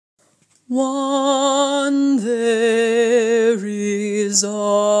One there is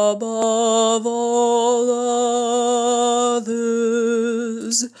above all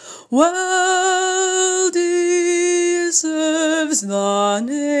others, well deserves the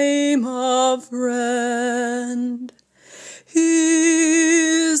name of friend.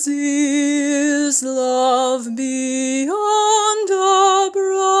 His is love beyond a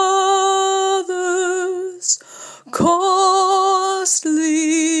brother's, costly,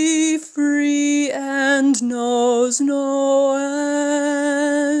 free, and knows no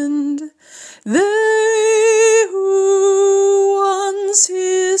end. They who once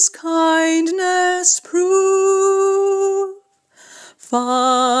his kindness prove,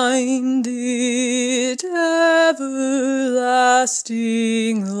 find it everlasting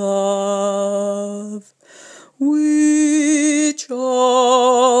love. Which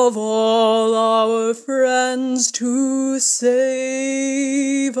of all our friends to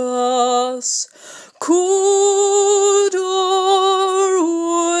save us could or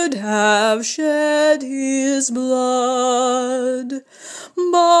would have shed his blood?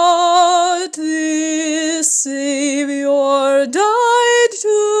 But this Saviour died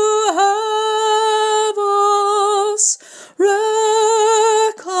to have us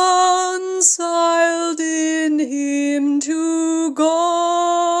reconciled in him to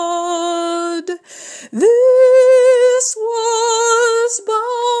God. This was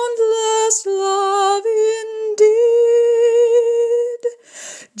boundless love indeed.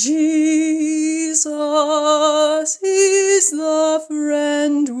 Jesus is the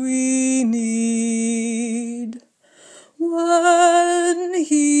friend we need. When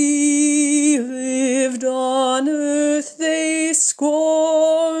he lived on earth, they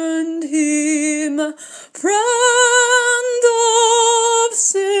scorned him. Friend of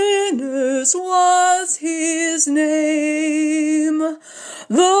sinners was his name.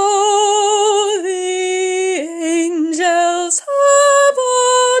 Though